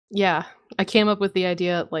Yeah, I came up with the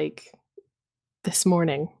idea like this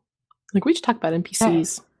morning. Like, we should talk about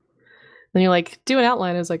NPCs. Then you like do an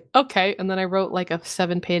outline. I was like, okay, and then I wrote like a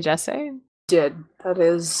 7-page essay. That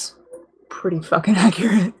is pretty fucking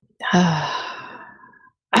accurate. I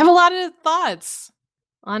have a lot of thoughts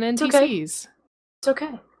on NPCs. It's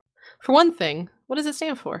okay. For one thing, what does it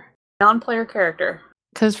stand for? Non-player character.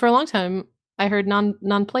 Because for a long time, I heard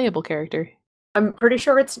non-playable character. I'm pretty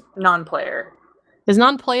sure it's non-player. Is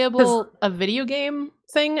non-playable a video game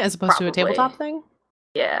thing as opposed to a Probably. tabletop thing?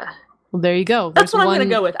 Yeah. Well, there you go. That's what I'm going to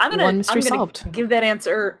go with. I'm going to give that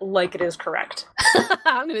answer like it is correct.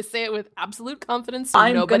 I'm going to say it with absolute confidence so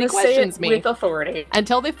I'm nobody questions me. With authority.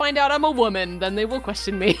 Until they find out I'm a woman, then they will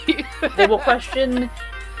question me. They will question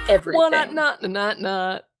everything. Well, not.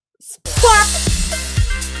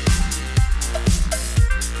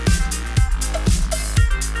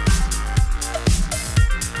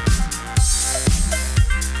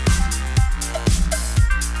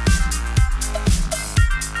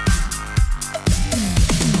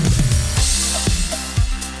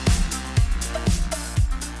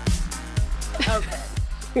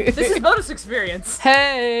 This is Bonus Experience.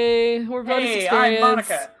 Hey, we're Bonus Experience. I'm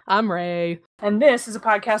Monica. I'm Ray. And this is a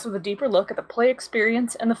podcast with a deeper look at the play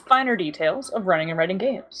experience and the finer details of running and writing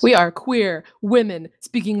games. We are queer women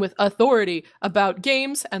speaking with authority about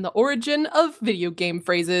games and the origin of video game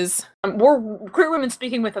phrases. We're queer women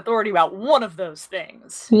speaking with authority about one of those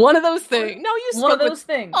things. One of those things. No, you spoke with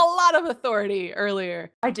things. A lot of authority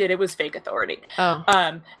earlier. I did. It was fake authority. Oh.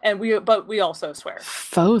 And we also swear.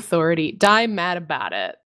 Faux authority. Die mad about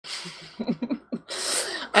it.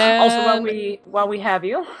 Also, while we have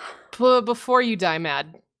you, before you die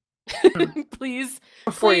mad, please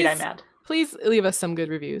leave us some good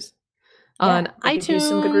reviews on iTunes,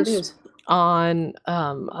 some good reviews on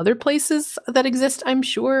other places that exist, I'm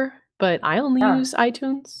sure, but I only use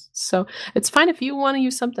iTunes, so it's fine if you want to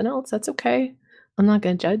use something else. That's okay. I'm not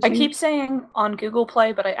gonna judge you. I keep saying on Google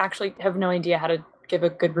Play, but I actually have no idea how to give a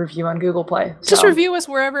good review on Google Play. So. Just review us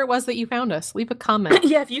wherever it was that you found us. Leave a comment.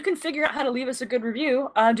 Yeah, if you can figure out how to leave us a good review,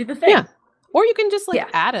 do the thing. Yeah. Or you can just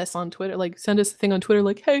add us on Twitter, like send us a thing on Twitter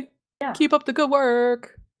like, hey, keep up the good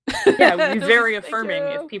work. Yeah, we'd be very affirming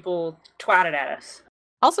if people twatted at us.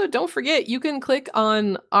 Also, don't forget, you can click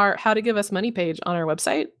on our How to Give Us Money page on our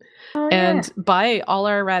website and buy all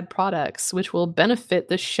our rad products, which will benefit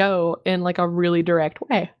the show in like a really direct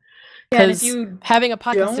way. Because having a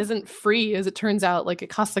podcast isn't free, as it turns out. Like, it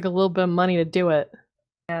costs like a little bit of money to do it.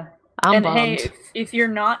 Yeah. I'm bummed. Hey, if you're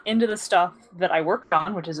not into the stuff that I worked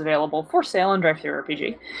on, which is available for sale on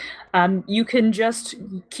DriveThruRPG, you can just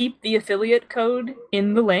keep the affiliate code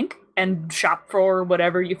in the link and shop for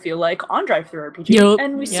whatever you feel like on DriveThruRPG,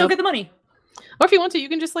 and we still get the money. Or if you want to, you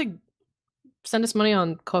can just like send us money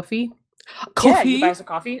on Ko-fi. Yeah, you buy us a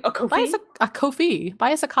coffee. A Ko-fi? Buy us a Ko-fi.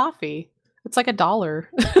 Buy us a coffee. It's like $1.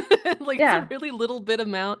 Like, it's a really little bit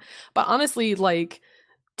amount. But honestly, like,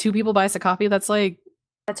 2 people buy us a coffee, that's like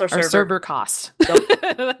our server cost.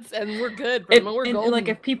 And we're good. We're golden. Like,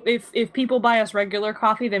 if people buy us regular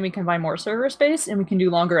coffee, then we can buy more server space and we can do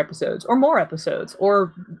longer episodes or more episodes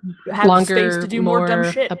or have space to do more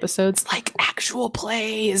dumb shit. Episodes like actual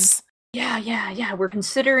plays. Yeah. We're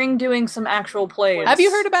considering doing some actual plays. Have you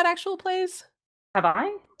heard about actual plays? Have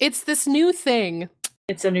I? It's this new thing.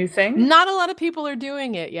 It's a new thing? Not a lot of people are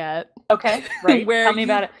doing it yet. Okay, right. Tell me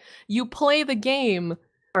about it. You play the game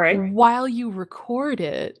right. while you record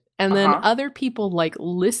it, and then other people like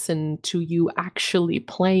listen to you actually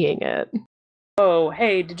playing it. Oh,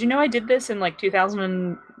 hey, did you know I did this in like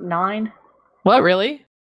 2009? What, really?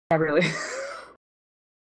 Yeah, really.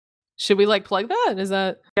 Should we like plug that? Is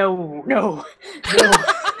that No.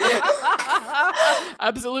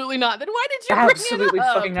 Absolutely not. Then why did you bring it up? Absolutely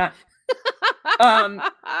fucking not.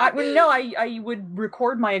 I would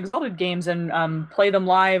record my Exalted games and play them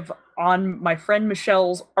live on my friend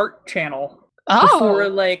Michelle's art channel before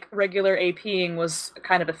like regular APing was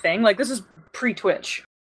kind of a thing. Like, this is pre-Twitch.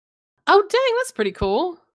 Oh dang, that's pretty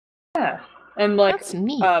cool. Yeah, and like that's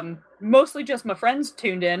neat. Mostly just my friends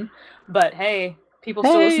tuned in, but hey, people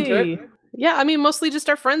still listen to it. Yeah, I mean, mostly just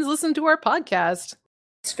our friends listen to our podcast.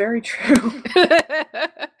 It's very true.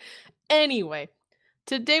 Anyway.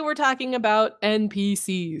 Today we're talking about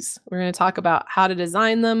NPCs. We're going to talk about how to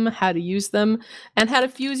design them, how to use them, and how to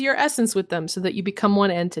fuse your essence with them so that you become one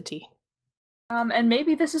entity. And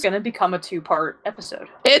maybe this is going to become a 2-part episode.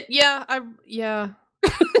 I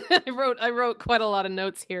wrote quite a lot of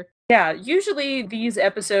notes here. Yeah, usually these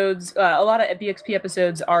episodes, a lot of BXP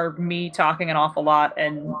episodes are me talking an awful lot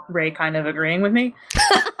and Ray kind of agreeing with me.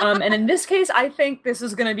 And in this case, I think this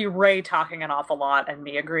is going to be Ray talking an awful lot and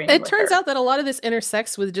me agreeing with her. It turns out that a lot of this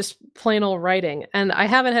intersects with just plain old writing, and I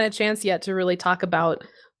haven't had a chance yet to really talk about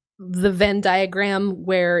the Venn diagram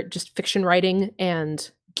where just fiction writing and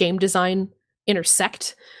game design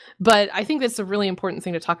intersect. But I think that's a really important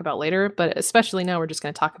thing to talk about later, but especially now we're just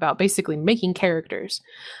going to talk about basically making characters.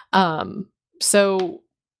 So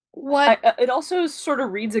what it also sort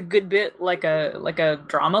of reads a good bit like a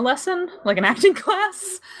drama lesson, like an acting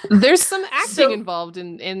class. There's some acting involved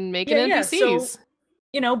in making NPCs.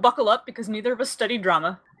 So, buckle up because neither of us studied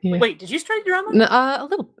drama. Yeah. Wait, did you study drama? No, a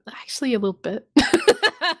little bit.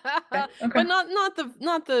 Okay. But not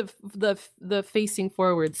the facing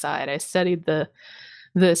forward side. I studied the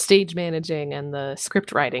stage managing and the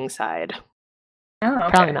script writing side. Oh, okay.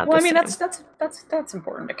 Probably not. Well, I mean, that's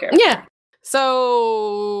important to care. Yeah.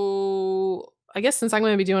 So I guess since I'm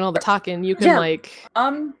going to be doing all the talking, you can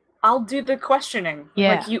I'll do the questioning.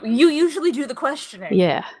 Yeah. Like you usually do the questioning.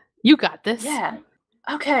 Yeah. You got this. Yeah.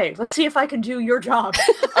 Okay. Let's see if I can do your job.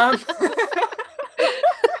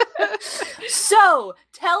 So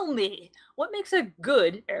tell me, what makes a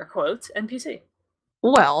good air quotes NPC?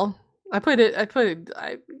 Well,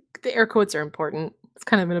 the air quotes are important. It's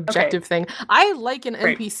kind of an objective thing. I like an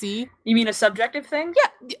NPC. You mean a subjective thing?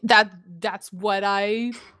 Yeah, that's what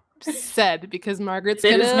I said because Margaret's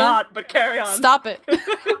It is not, but carry on. Stop it.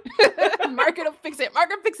 Margaret will fix it.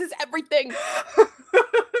 Margaret fixes everything.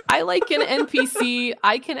 I like an NPC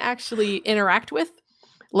I can actually interact with.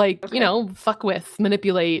 Like, fuck with,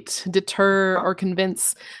 manipulate, deter, or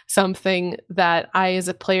convince something that I, as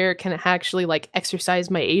a player, can actually, exercise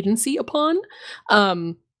my agency upon.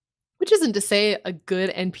 Which isn't to say a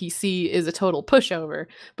good NPC is a total pushover,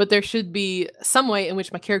 but there should be some way in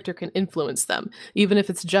which my character can influence them, even if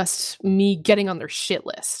it's just me getting on their shit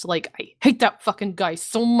list. Like, I hate that fucking guy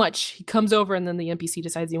so much. He comes over and then the NPC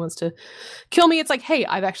decides he wants to kill me. It's like, hey,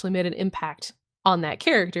 I've actually made an impact on that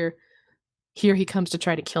character. Here he comes to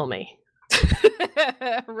try to kill me.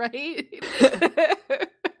 Right?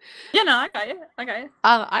 I got you.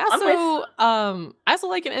 I also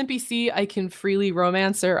like an NPC I can freely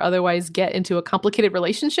romance or otherwise get into a complicated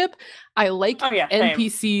relationship. I like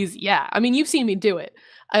NPCs. Same. Yeah, I mean, you've seen me do it.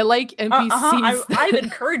 I like NPCs. I've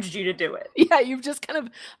encouraged you to do it. Yeah, you've just kind of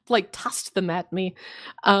tossed them at me.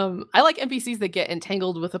 I like NPCs that get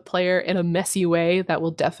entangled with a player in a messy way that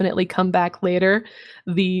will definitely come back later.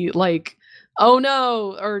 The oh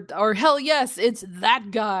no, or hell yes, it's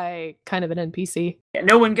that guy kind of an NPC. Yeah,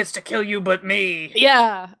 no one gets to kill you but me.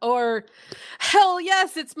 Yeah, or hell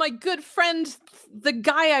yes, it's my good friend, the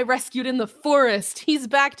guy I rescued in the forest. He's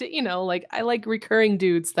back to, I like recurring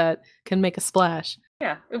dudes that can make a splash.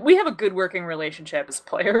 Yeah, we have a good working relationship as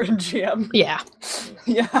player and GM. Yeah.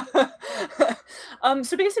 Yeah.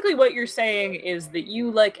 So basically what you're saying is that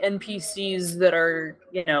you like NPCs that are,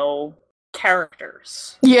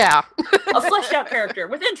 characters. Yeah. A fleshed out character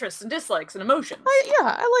with interests and dislikes and emotions.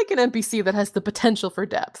 I like an NPC that has the potential for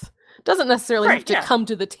depth. Doesn't necessarily have to come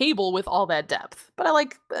to the table with all that depth, but I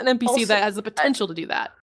like an NPC that has the potential to do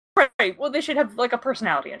that. Right. Well, they should have a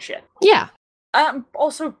personality and shit. Yeah. I'm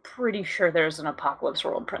also pretty sure there's an apocalypse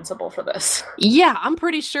world principle for this. Yeah, I'm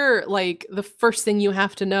pretty sure the first thing you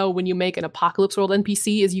have to know when you make an apocalypse world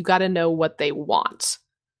NPC is you got to know what they want.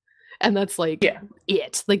 And that's it.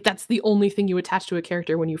 That's the only thing you attach to a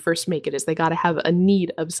character when you first make it is they got to have a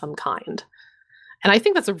need of some kind. And I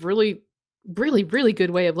think that's a really, really, really good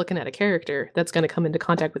way of looking at a character that's going to come into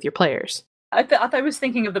contact with your players. I was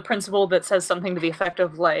thinking of the principle that says something to the effect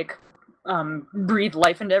of breathe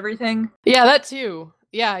life into everything. Yeah, that too.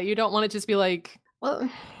 Yeah, you don't want it to just be well, I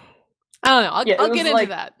don't know. I'll get into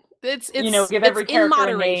that. It's give every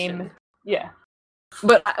character a name. Yeah.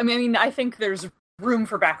 But I mean, I think there's room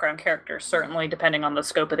for background characters, certainly, depending on the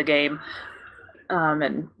scope of the game.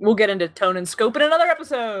 And we'll get into tone and scope in another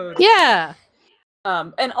episode. Yeah.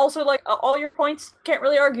 And also, all your points, can't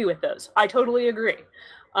really argue with those. I totally agree.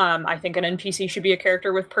 I think an NPC should be a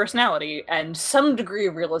character with personality and some degree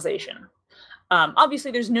of realization.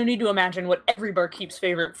 Obviously, there's no need to imagine what every barkeep's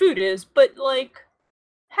favorite food is, but,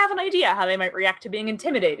 have an idea how they might react to being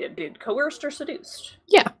intimidated, coerced, or seduced.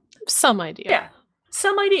 Yeah, some idea. Yeah,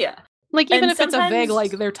 some idea. Even if it's a vague,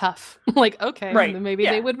 they're tough. Okay, right, then maybe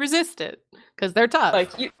they would resist it, because they're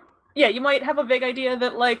tough. You might have a vague idea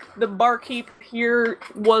that, the barkeep here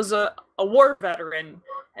was a war veteran,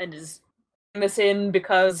 and is this in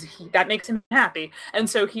because that makes him happy, and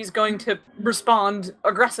so he's going to respond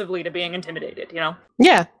aggressively to being intimidated,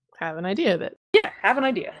 Yeah, have an idea of it. Yeah, have an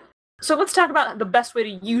idea. So let's talk about the best way to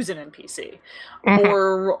use an NPC,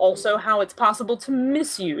 or also how it's possible to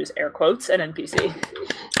misuse, air quotes, an NPC.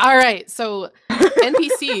 All right, so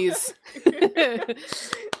NPCs.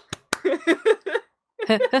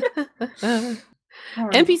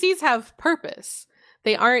 NPCs have purpose.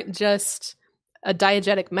 They aren't just a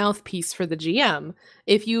diegetic mouthpiece for the GM.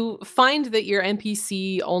 If you find that your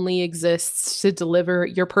NPC only exists to deliver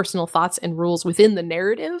your personal thoughts and rules within the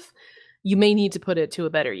narrative, you may need to put it to a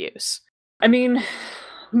better use. I mean,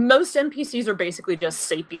 most NPCs are basically just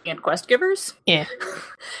sapient quest givers. Yeah.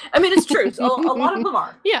 I mean, it's true. A lot of them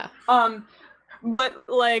are. Yeah. But,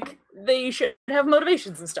 like, they should have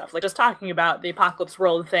motivations and stuff. Like, just talking about the Apocalypse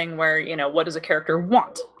World thing where, you know, what does a character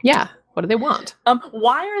want? Yeah. What do they want?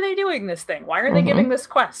 Why are they doing this thing? Why are they giving this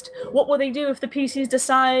quest? What will they do if the PCs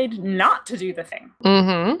decide not to do the thing?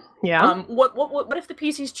 Yeah. What if the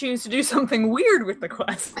PCs choose to do something weird with the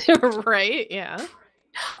quest? Right, yeah.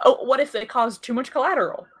 Oh, what if they cause too much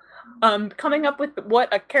collateral? Coming up with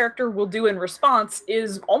what a character will do in response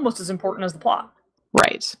is almost as important as the plot.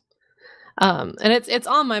 Right. And it's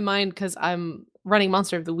on my mind because I'm running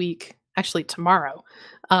Monster of the Week actually tomorrow.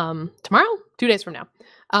 Tomorrow? 2 days from now.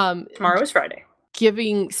 Tomorrow is Friday.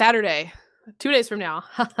 Giving Saturday, 2 days from now.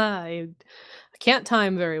 I can't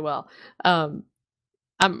time very well. I'm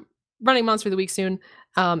running Monster of the Week soon,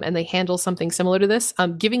 and they handle something similar to this.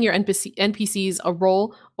 Giving your NPCs a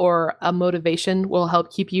role or a motivation will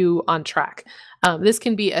help keep you on track. This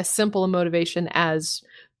can be as simple a motivation as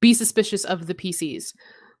be suspicious of the PCs,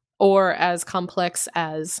 or as complex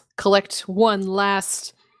as collect one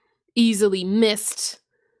last easily missed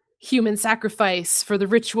human sacrifice for the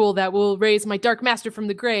ritual that will raise my dark master from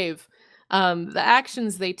the grave. The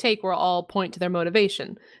actions they take will all point to their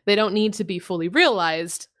motivation. They don't need to be fully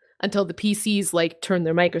realized until the PCs like turn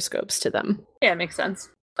their microscopes to them. Yeah, it makes sense.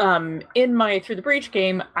 In my Through the Breach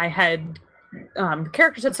game, I had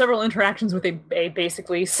characters had several interactions with a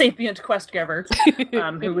basically sapient quest giver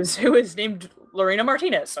who was named Lorena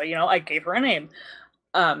Martinez. So, you know, I gave her a name.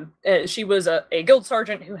 She was a guild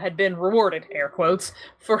sergeant who had been rewarded, air quotes,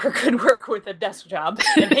 for her good work with a desk job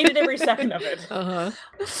and hated every second of it.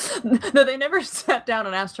 Though they never sat down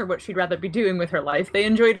and asked her what she'd rather be doing with her life, they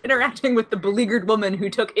enjoyed interacting with the beleaguered woman who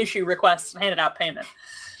took issue requests and handed out payment.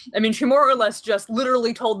 I mean, she more or less just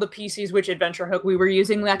literally told the PCs which adventure hook we were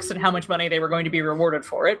using next and how much money they were going to be rewarded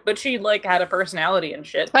for it, but she, like, had a personality and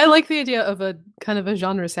shit. I like the idea of a kind of a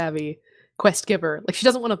genre-savvy quest giver. Like, she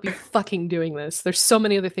doesn't want to be fucking doing this. There's so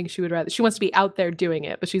many other things she would rather. She wants to be out there doing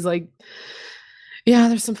it, but she's like, yeah,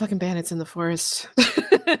 there's some fucking bandits in the forest.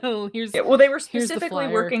 Well, they were specifically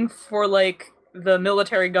working for, like, the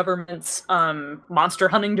military government's monster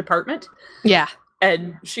hunting department. Yeah.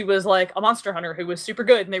 And she was like a monster hunter who was super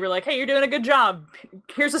good. And they were like, hey, you're doing a good job.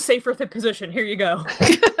 Here's a safer position. Here you go.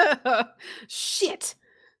 Shit.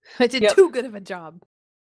 I did too good of a job.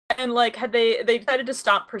 And, like, had they decided to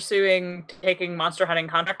stop pursuing taking monster hunting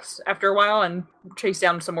contracts after a while and chase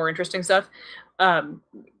down some more interesting stuff.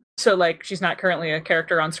 So, like, she's not currently a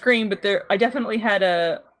character on screen, but I definitely had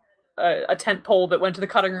a tent pole that went to the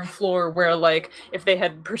cutting room floor where, like, if they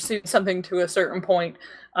had pursued something to a certain point,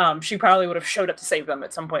 she probably would have showed up to save them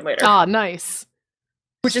at some point later. Oh, nice.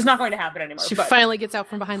 Which is not going to happen anymore. She finally gets out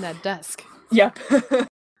from behind that desk. Yep.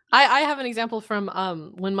 I have an example from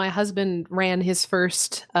when my husband ran his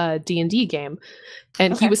first D&D game,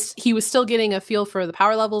 and he was still getting a feel for the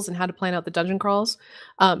power levels and how to plan out the dungeon crawls.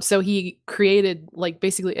 So he created, like,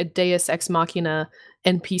 basically a Deus Ex Machina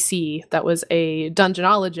NPC that was a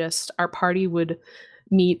dungeonologist. Our party would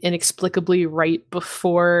meet inexplicably right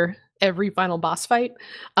before every final boss fight.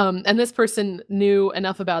 And this person knew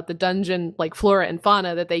enough about the dungeon, like flora and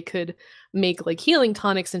fauna, that they could make, like, healing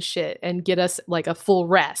tonics and shit and get us, like, a full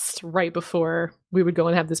rest right before we would go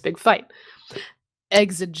and have this big fight.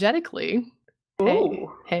 Exegetically,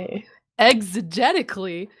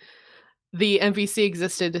 exegetically, the NPC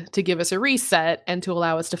existed to give us a reset and to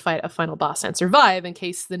allow us to fight a final boss and survive in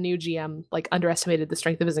case the new GM, like, underestimated the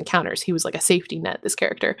strength of his encounters. He was like a safety net, this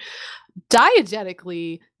character.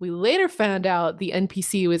 Diegetically, we later found out the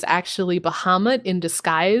NPC was actually Bahamut in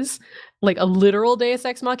disguise, like a literal Deus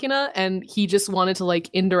Ex Machina, and he just wanted to, like,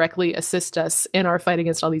 indirectly assist us in our fight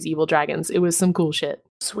against all these evil dragons. It was some cool shit.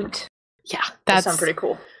 Sweet. Yeah, that sounds pretty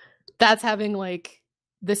cool. That's having, like,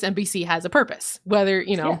 this NPC has a purpose. Whether,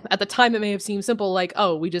 you know, at the time it may have seemed simple, like,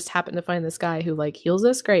 oh, we just happened to find this guy who, like, heals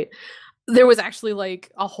us. Great. There was actually,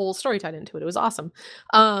 like, a whole story tied into it. It was awesome.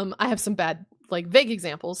 I have some bad like vague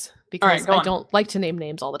examples because I don't like to name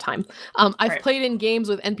names all the time. I've played in games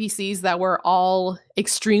with NPCs that were all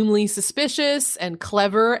extremely suspicious and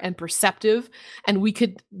clever and perceptive, and we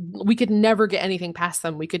could never get anything past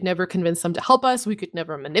them. We could never convince them to help us. We could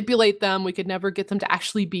never manipulate them. We could never get them to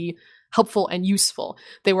actually be helpful and useful.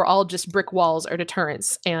 They were all just brick walls or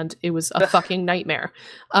deterrents, and it was a fucking nightmare.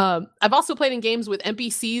 I've also played in games with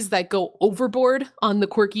NPCs that go overboard on the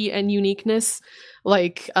quirky and uniqueness,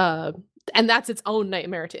 like and that's its own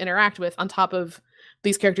nightmare to interact with, on top of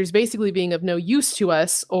these characters basically being of no use to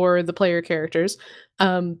us or the player characters.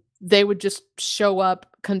 They would just show up,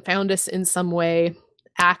 confound us in some way,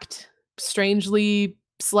 act strangely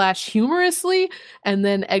 / humorously, and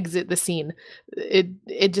then exit the scene.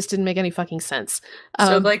 It just didn't make any fucking sense.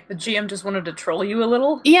 So like the GM just wanted to troll you a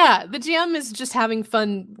little? Yeah, the GM is just having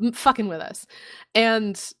fun fucking with us.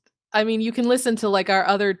 And I mean, you can listen to like our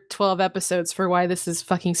other 12 episodes for why this is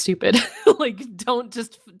fucking stupid. Like, don't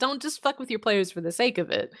just fuck with your players for the sake of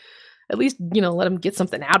it. At least, let them get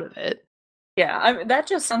something out of it. Yeah, that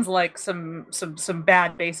just sounds like some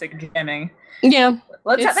bad basic GMing. Yeah,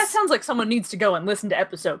 that sounds like someone needs to go and listen to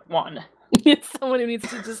episode 1. It's someone who needs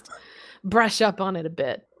to just brush up on it a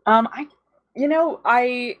bit.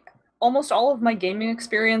 I almost all of my gaming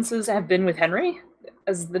experiences have been with Henry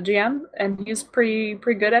as the GM, and he's pretty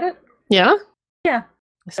good at it. Yeah? Yeah.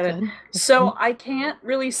 That's good. So I can't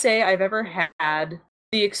really say I've ever had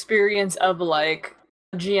the experience of like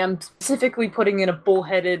a GM specifically putting in a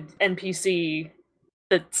bullheaded NPC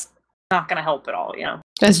that's not going to help at all,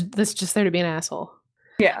 That's just there to be an asshole.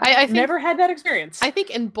 Yeah, I never had that experience. I think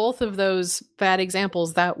in both of those bad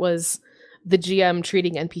examples, that was the GM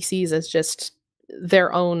treating NPCs as just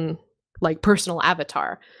their own like personal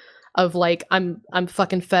avatar of like, I'm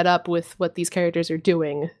fucking fed up with what these characters are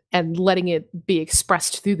doing and letting it be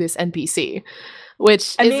expressed through this NPC,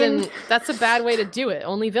 which that's a bad way to do it.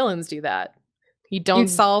 Only villains do that. You don't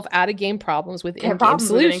solve out of game problems with in-game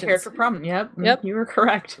solutions. Character problem. Yep. You were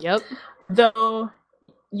correct. Yep. Though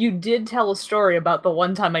you did tell a story about the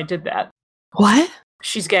one time I did that. What?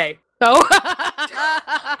 She's gay. Oh.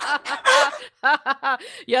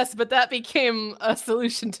 Yes, but that became a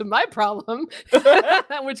solution to my problem,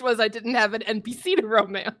 which was I didn't have an NPC to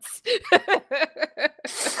romance.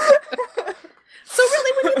 So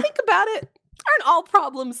really, when you think about it, aren't all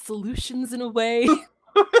problems solutions in a way?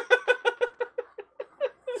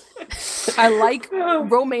 I like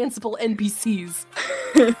romanceable NPCs.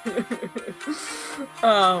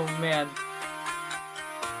 Oh, man.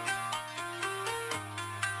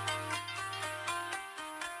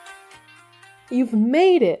 You've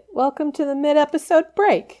made it. Welcome to the mid-episode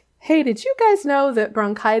break. Hey, did you guys know that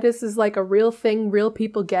bronchitis is like a real thing real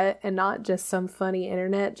people get and not just some funny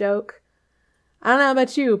internet joke? I don't know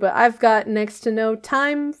about you, but I've got next to no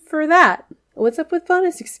time for that. What's up with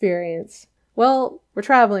bonus experience? Well, we're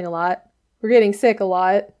traveling a lot. We're getting sick a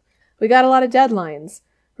lot. We got a lot of deadlines.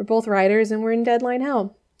 We're both writers and we're in deadline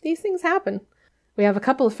hell. These things happen. We have a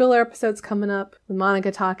couple of filler episodes coming up with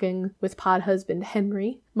Monica talking with pod husband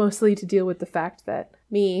Henry, mostly to deal with the fact that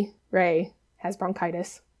me, Ray, has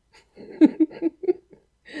bronchitis. And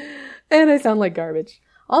I sound like garbage.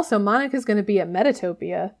 Also, Monica's going to be at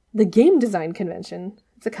Metatopia, the game design convention.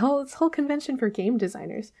 It's this whole convention for game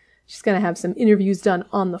designers. She's going to have some interviews done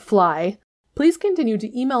on the fly. Please continue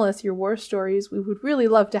to email us your war stories. We would really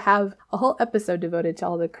love to have a whole episode devoted to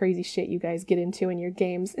all the crazy shit you guys get into in your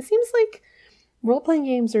games. It seems like role-playing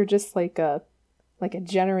games are just like a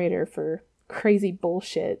generator for crazy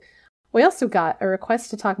bullshit. We also got a request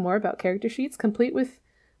to talk more about character sheets, complete with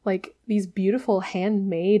like these beautiful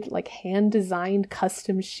handmade, like hand-designed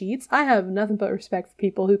custom sheets. I have nothing but respect for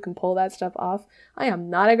people who can pull that stuff off. I am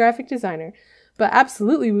not a graphic designer, but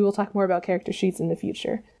absolutely we will talk more about character sheets in the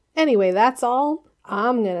future. Anyway, that's all.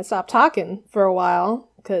 I'm gonna stop talking for a while,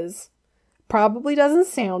 because probably doesn't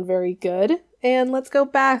sound very good. And let's go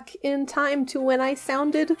back in time to when I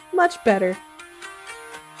sounded much better.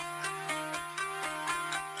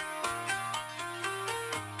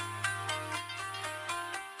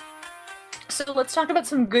 So let's talk about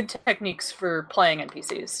some good techniques for playing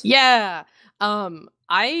NPCs. Yeah.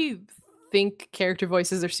 I think character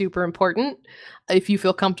voices are super important if you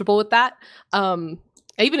feel comfortable with that.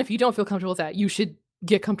 Even if you don't feel comfortable with that, you should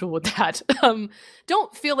get comfortable with that.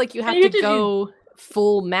 Don't feel like you have to go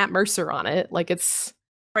full Matt Mercer on it. Like it's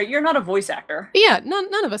right. You're not a voice actor. Yeah,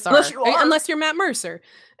 none of us are. Unless you're Matt Mercer,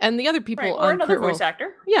 and the other people or another voice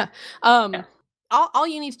actor. Yeah. All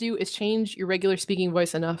you need to do is change your regular speaking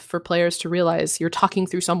voice enough for players to realize you're talking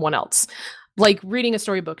through someone else. like reading a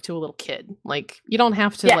storybook to a little kid. Like, you don't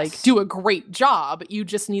have to like do a great job. You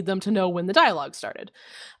just need them to know when the dialogue started.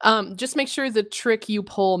 Just make sure the trick you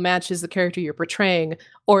pull matches the character you're portraying,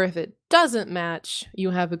 or if it doesn't match,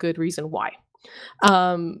 you have a good reason why.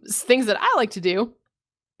 Things that I like to do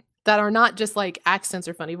that are not just like accents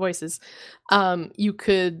or funny voices. You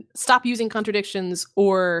could stop using contradictions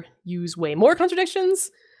or use way more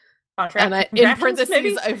contradictions. And in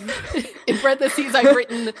parentheses, I've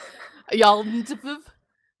written Yaldv,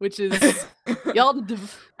 which is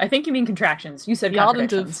Yaldv. I think you mean contractions. You said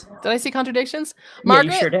contradictions. Did I say contradictions? Margaret?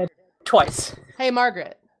 Yeah, you sure did. Twice. Hey,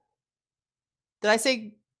 Margaret. Did I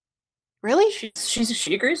say? Really?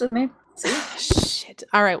 She agrees with me. See? Shit.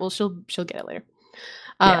 All right. Well, she'll get it later.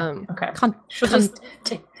 Okay. She'll just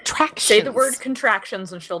say the word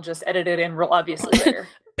contractions, and she'll just edit it in real obviously later.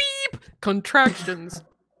 Beep. Contractions.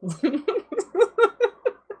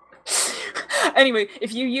 Anyway,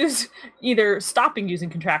 if you use either stopping using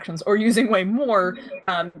contractions or using way more,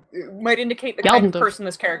 it might indicate the kind of person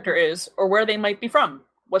this character is, or where they might be from.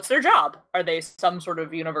 What's their job? Are they some sort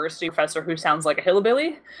of university professor who sounds like a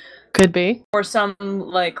hillbilly? Could be. Or some,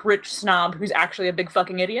 like, rich snob who's actually a big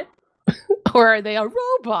fucking idiot? Or are they a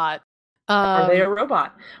robot? Are they a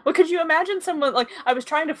robot? Well, could you imagine someone, like, I was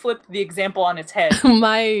trying to flip the example on its head.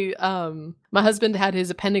 My husband had his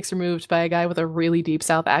appendix removed by a guy with a really deep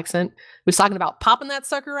South accent who was talking about popping that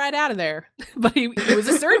sucker right out of there. But he was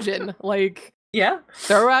a surgeon. Like, yeah,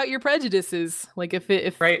 throw out your prejudices. Like, if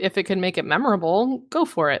it can make it memorable, go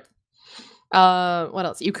for it. What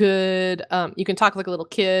else? You can talk like a little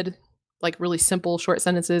kid, like really simple short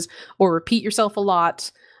sentences, or repeat yourself a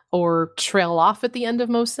lot, or trail off at the end of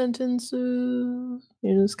most sentences.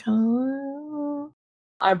 You just kind of...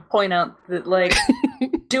 I point out that, like,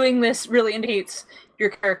 doing this really indicates your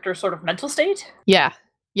character's sort of mental state. Yeah.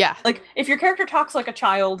 Yeah. Like, if your character talks like a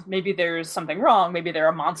child, maybe there's something wrong. Maybe they're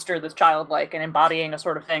a monster that's childlike and embodying a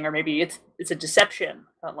sort of thing, or maybe it's a deception,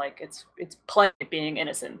 but, like, it's playing being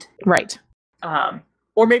innocent. Right.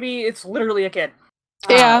 Or maybe it's literally a kid.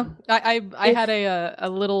 Yeah. I had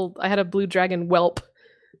a blue dragon whelp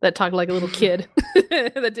that talked like a little kid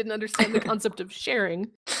that didn't understand the concept of sharing.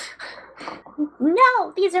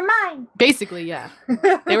 No, these are mine. Basically, yeah.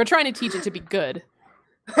 They were trying to teach it to be good.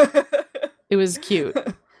 It was cute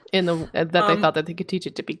that they thought that they could teach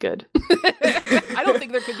it to be good. I don't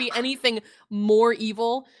think there could be anything more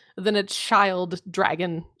evil than a child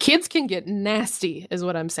dragon. Kids can get nasty, is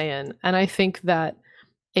what I'm saying. And I think that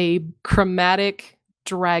a chromatic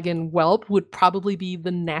dragon whelp would probably be the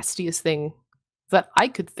nastiest thing that I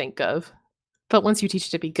could think of. But once you teach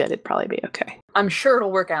it to be good, it'd probably be okay. I'm sure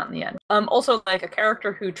it'll work out in the end. Also, like, a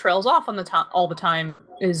character who trails off on all the time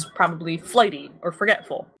is probably flighty or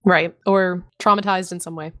forgetful. Right. Or traumatized in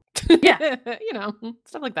some way. Yeah.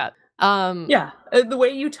 Stuff like that. Yeah. The way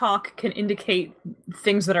you talk can indicate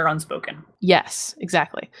things that are unspoken. Yes,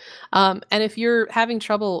 exactly. And if you're having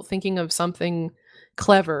trouble thinking of something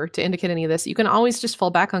clever to indicate any of this, you can always just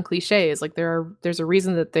fall back on cliches. Like, there's a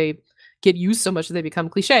reason that they get used so much that they become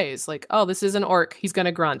cliches. Like, oh, this is an orc, he's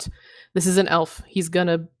gonna grunt. This is an elf, he's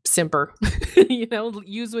gonna simper.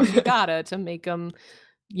 Use what you gotta to make them,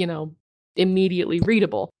 immediately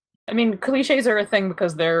readable. I mean, cliches are a thing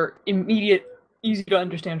because they're immediate, easy to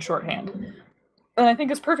understand shorthand. And I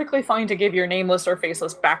think it's perfectly fine to give your nameless or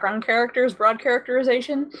faceless background characters broad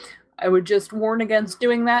characterization. I would just warn against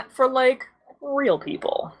doing that for, like, real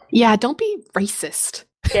people. Yeah, don't be racist.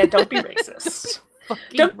 Yeah, don't be racist.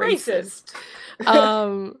 Don't racist.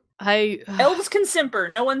 Elves can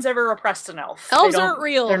simper. No one's ever oppressed an elf. Elves aren't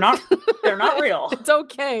real. They're not real. It's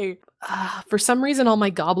okay. For some reason, all my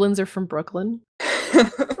goblins are from Brooklyn.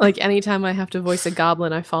 Like, anytime I have to voice a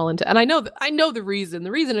goblin, I fall into... And I know the reason.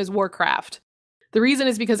 The reason is Warcraft. The reason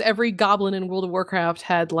is because every goblin in World of Warcraft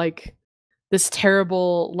had, like, this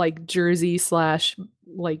terrible, like, Jersey /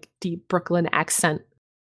 like, deep Brooklyn accent.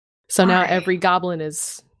 So now every goblin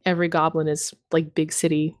is like big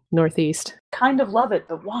city Northeast. Kind of love it,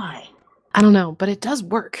 but why? I don't know, but it does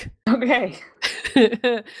work. Okay.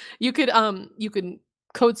 You could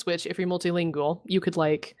code switch if you're multilingual. You could,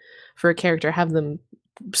 like, for a character, have them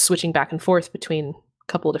switching back and forth between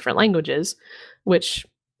a couple of different languages, which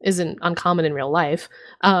isn't uncommon in real life.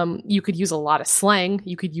 You could use a lot of slang.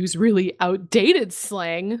 You could use really outdated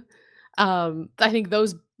slang. I think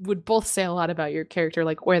those would both say a lot about your character,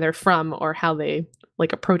 like where they're from or how they,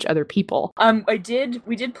 like, approach other people. We did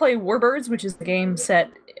play Warbirds, which is the game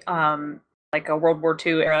set like a World War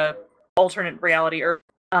II era alternate reality Earth.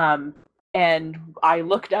 And I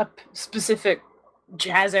looked up specific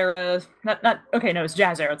jazz era, it's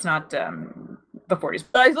jazz era, it's not the 40s.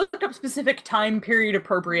 But I looked up specific time period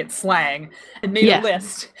appropriate slang and made a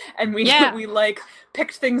list, and we like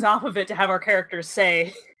picked things off of it to have our characters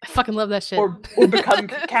say. I fucking love that shit. Or become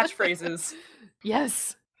catchphrases.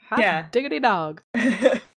 Yes. Yeah. Diggity dog.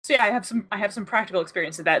 So yeah, I have some practical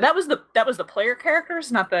experience with that. That was the player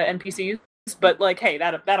characters, not the NPCs. But like, hey,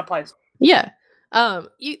 that applies. Yeah.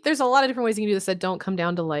 There's a lot of different ways you can do this that don't come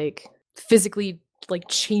down to like physically like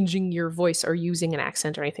changing your voice or using an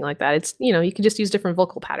accent or anything like that. It's, you know, you can just use different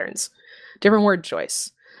vocal patterns, different word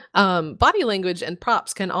choice. Body language and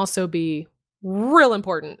props can also be real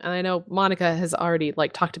important. And I know Monica has already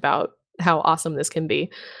like talked about how awesome this can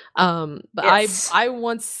be. But yes. I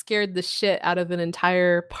once scared the shit out of an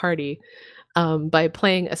entire party by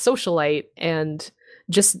playing a socialite and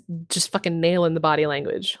just fucking nailing the body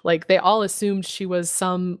language. Like they all assumed she was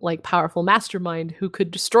some like powerful mastermind who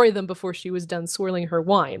could destroy them before she was done swirling her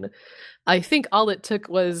wine. I think all it took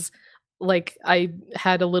was like I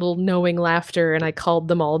had a little knowing laughter and I called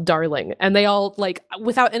them all darling, and they all like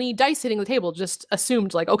without any dice hitting the table just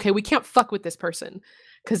assumed like, okay, we can't fuck with this person,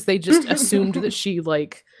 because they just assumed that she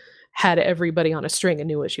like had everybody on a string and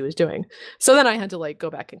knew what she was doing. So then I had to like go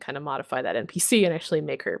back and kind of modify that NPC and actually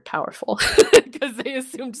make her powerful because they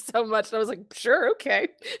assumed so much. And I was like, sure, okay.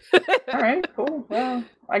 All right, cool. Well,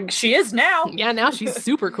 she is now. Yeah, now she's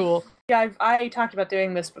super cool. Yeah, I talked about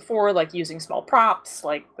doing this before, like using small props,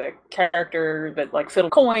 like the character that like fiddle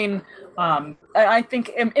coin. I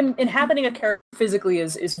think inhabiting a character physically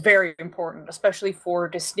is very important, especially for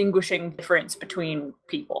distinguishing difference between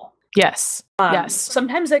people. Yes. Yes.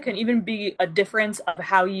 Sometimes that can even be a difference of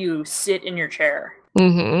how you sit in your chair.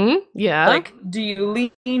 Mm-hmm. Yeah. Like, do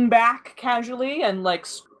you lean back casually and like,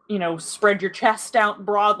 you know, spread your chest out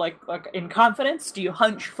broad, like in confidence? Do you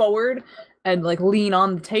hunch forward and like lean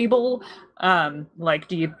on the table? Like,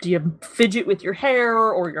 do you fidget with your hair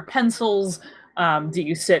or your pencils? Do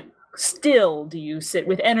you sit still? Do you sit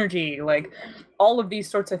with energy? Like, all of these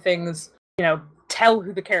sorts of things, you know, tell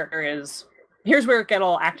who the character is. Here's where it get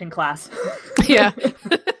all acting class. Yeah.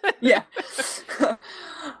 Yeah.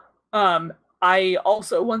 I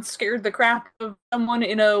also once scared the crap of someone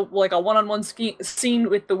in a one-on-one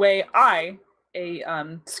scene with the way I, a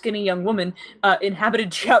skinny young woman,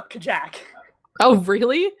 inhabited Chejop Kejak. Oh,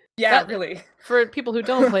 really? Yeah, really. For people who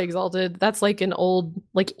don't play Exalted, that's like an old,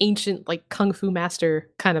 like ancient, like kung fu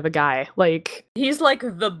master kind of a guy. Like he's like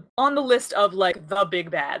on the list of like the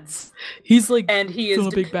big bads. He's like, and he is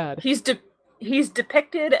the big bad. He's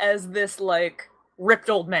depicted as this like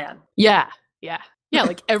ripped old man. Yeah,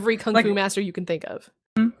 like every kung fu master you can think of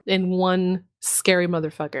in one scary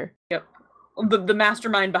motherfucker. Yep. The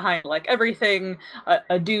mastermind behind like everything,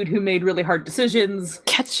 a dude who made really hard decisions.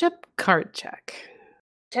 Chejop Kejak.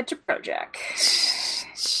 Chejop Kejak.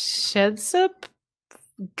 Chejop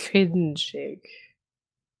Kejak.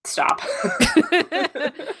 Stop.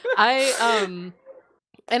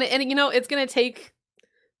 And you know, it's gonna take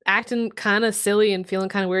acting kind of silly and feeling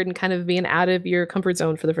kind of weird and kind of being out of your comfort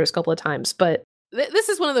zone for the first couple of times, but this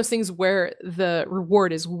is one of those things where the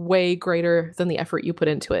reward is way greater than the effort you put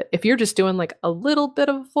into it. If you're just doing like a little bit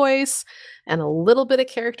of voice and a little bit of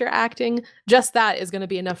character acting, just that is going to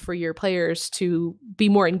be enough for your players to be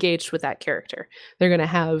more engaged with that character. They're going to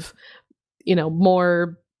have, you know,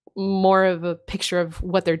 more of a picture of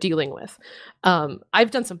what they're dealing with.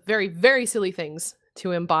 I've done some very, very silly things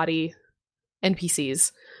to embody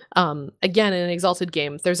NPCs. Again, in an Exalted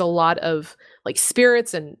game, there's a lot of like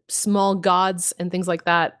spirits and small gods and things like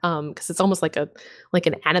that, because it's almost like an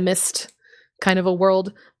animist kind of a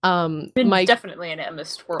world. Definitely an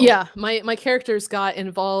animist world. Yeah, my characters got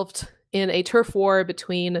involved in a turf war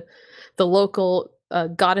between the local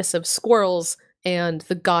goddess of squirrels and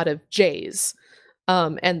the god of jays.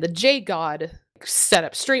 And the jay god set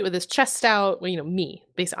up straight with his chest out. Well, you know, me.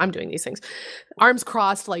 Basically, I'm doing these things. Arms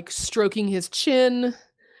crossed, like stroking his chin.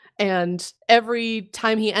 And every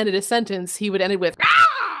time he ended a sentence, he would end it with,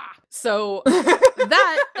 ah! So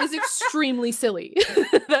that is extremely silly.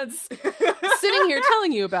 That's sitting here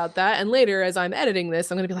telling you about that. And later, as I'm editing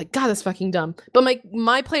this, I'm going to be like, God, that's fucking dumb. But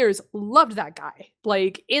my players loved that guy.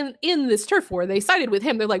 Like in this turf war, they sided with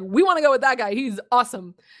him. They're like, we want to go with that guy. He's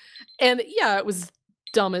awesome. And yeah, it was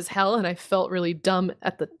dumb as hell. And I felt really dumb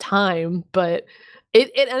at the time. But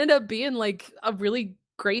it ended up being like a really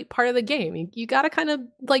great part of the game. You got to kind of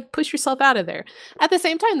like push yourself out of there. At the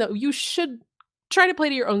same time, though, you should try to play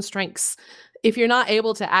to your own strengths. If you're not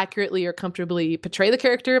able to accurately or comfortably portray the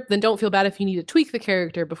character, then don't feel bad if you need to tweak the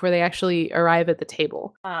character before they actually arrive at the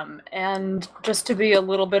table. And just to be a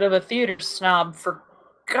little bit of a theater snob for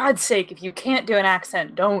God's sake, if you can't do an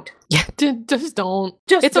accent, don't. Yeah, just don't.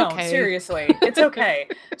 It's don't. Okay. Seriously, it's okay.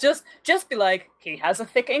 just be like, he has a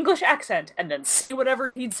thick English accent, and then say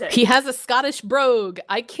whatever he'd say. He has a Scottish brogue.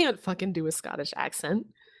 I can't fucking do a Scottish accent.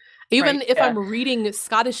 Even if I'm reading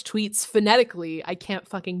Scottish tweets phonetically, I can't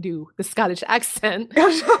fucking do the Scottish accent.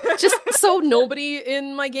 Just so nobody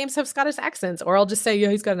in my games have Scottish accents, or I'll just say, yeah,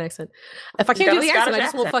 he's got an accent. If I can't do the accent, I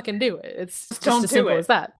just won't fucking do it. It's just as simple as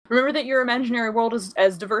that. Remember that your imaginary world is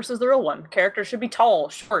as diverse as the real one. Characters should be tall,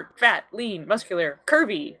 short, fat, lean, muscular,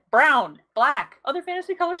 curvy, brown, black, other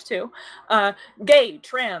fantasy colors too, gay,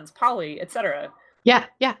 trans, poly, etc. Yeah.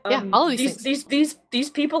 All of these things. These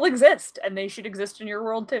people exist, and they should exist in your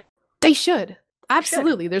world too. They should.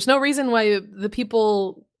 Absolutely. There's no reason why the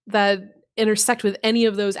people that intersect with any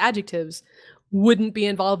of those adjectives wouldn't be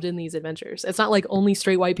involved in these adventures. It's not like only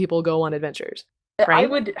straight white people go on adventures. Right? I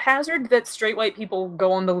would hazard that straight white people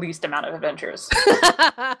go on the least amount of adventures.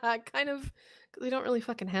 Kind of. We don't really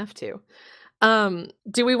fucking have to.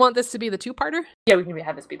 Do we want this to be the two-parter? Yeah, we can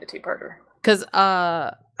have this be the two-parter. Because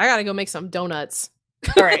I gotta go make some donuts.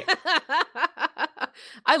 All right.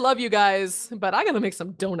 I love you guys, but I gotta make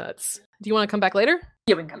some donuts. Do you want to come back later?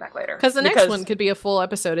 Yeah, we can come back later. Because the next one could be a full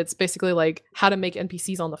episode. It's basically like how to make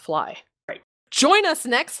NPCs on the fly. Right. Join us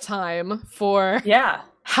next time for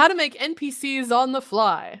how to make NPCs on the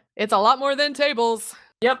fly. It's a lot more than tables.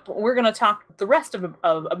 Yep, we're going to talk the rest of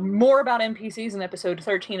more about NPCs in episode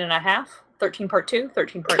 13 and a half. 13 part 2,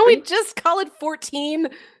 13 part 3. Can we just call it 14?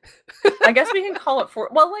 I guess we can call it 4.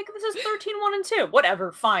 Well, like, this is 13, 1, and 2.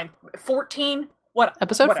 Whatever, fine. 14, what?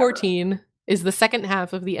 Episode whatever. 14 is the second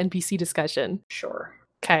half of the NPC discussion. Sure.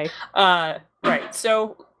 Okay. Right,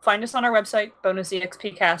 so find us on our website,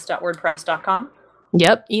 bonusexpcast.wordpress.com.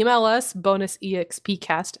 Yep, email us,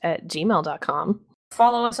 bonusexpcast@gmail.com.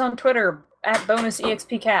 Follow us on Twitter,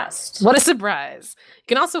 @bonusexpcast. What a surprise. You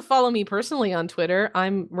can also follow me personally on Twitter.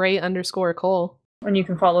 I'm Ray_Cole. And you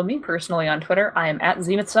can follow me personally on Twitter. I am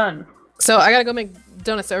 @ZenithSun. So I gotta go make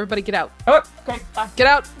donuts, so everybody get out. Oh, okay, bye. Get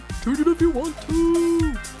out. Toot it if you want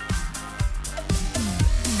to.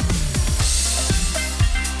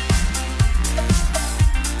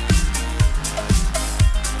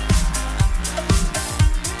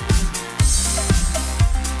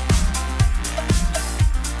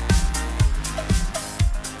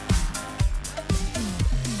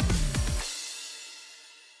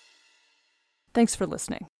 Thanks for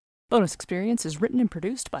listening. Bonus Experience is written and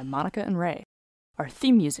produced by Monica and Ray. Our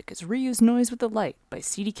theme music is Reuse Noise with the Light by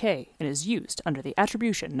CDK and is used under the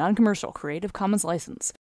Attribution Non-Commercial Creative Commons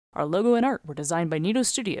license. Our logo and art were designed by Nito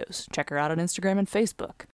Studios. Check her out on Instagram and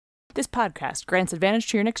Facebook. This podcast grants advantage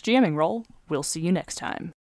to your next GMing role. We'll see you next time.